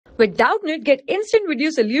With Doubtnut, get instant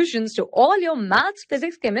video solutions to all your maths,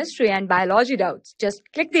 physics, chemistry, and biology doubts. Just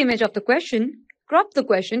click the image of the question, crop the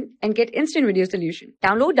question, and get instant video solution.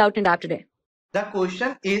 Download Doubtnut app today. The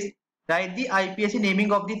question is, write the IPSC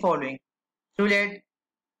naming of the following. So let's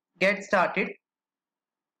get started.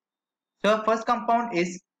 So first compound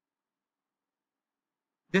is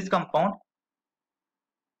this compound,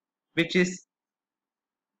 which is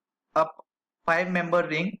a 5-member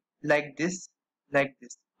ring like this.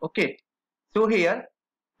 Okay, so here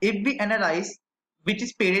if we analyze which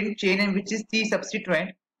is parent chain and which is the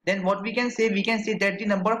substituent, then what we can say that the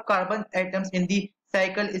number of carbon atoms in the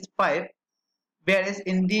cycle is 5, whereas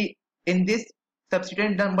in this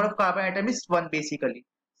substituent number of carbon atom is 1 basically.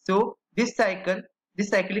 So this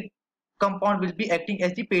cyclic compound will be acting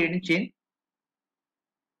as the parent chain,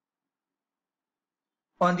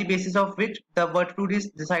 on the basis of which the word fruit is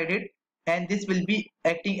decided, and this will be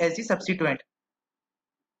acting as the substituent.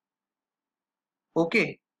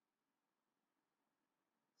 Okay,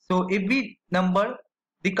 so if we number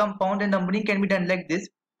the compound, and numbering can be done like this: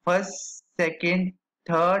 first, second,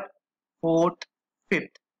 third, fourth,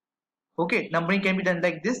 fifth. Okay, numbering can be done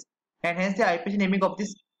like this, and hence the IPSC naming of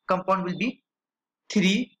this compound will be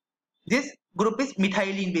 3. This group is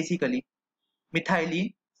methylene basically.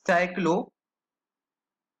 Methylene, cyclo,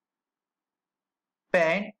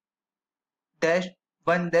 pan dash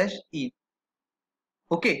 1 dash E.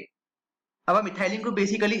 Okay, our methylene group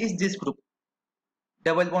basically is this group,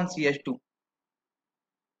 double bond CH2.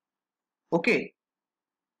 Okay,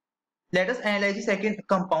 let us analyze the second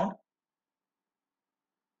compound.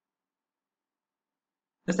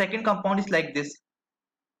 The second compound is like this,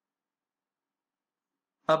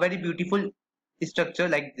 a very beautiful structure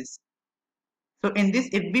like this. So in this,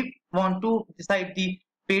 if we want to decide the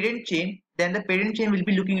parent chain, then the parent chain will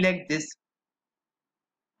be looking like this.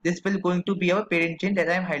 This will going to be our parent chain that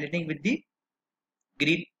I am highlighting with the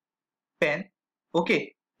green pen.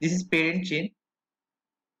 Okay, this is parent chain,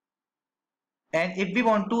 and if we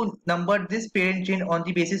want to number this parent chain on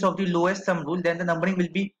the basis of the lowest sum rule, then the numbering will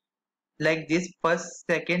be like this: first,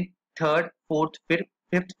 second, third, fourth,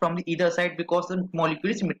 fifth from the either side, because the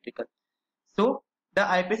molecule is symmetrical. So the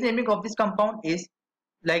IPSC naming of this compound is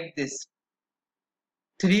like this: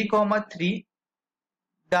 3,3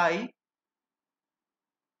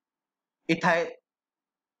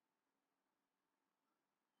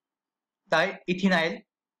 diethynyl,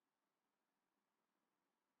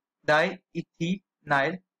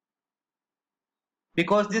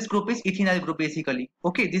 because this group is ethynyl group basically.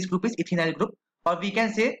 Okay, this group is ethynyl group, or we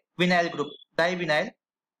can say vinyl group, divinyl,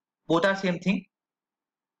 both are same thing.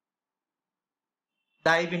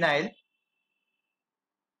 Divinyl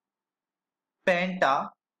penta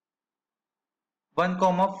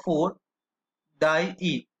 1,4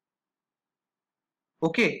 die.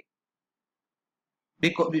 Okay,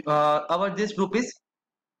 because this group is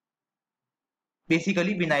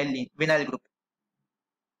basically vinyl group.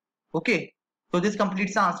 Okay, so this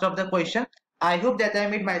completes the answer of the question. I hope that I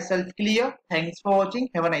made myself clear. Thanks for watching.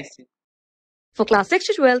 Have a nice day. For class 6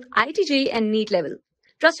 to 12, IIT JEE and NEET level.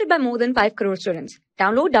 Trusted by more than 5 crore students.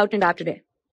 Download Doubtnut app today.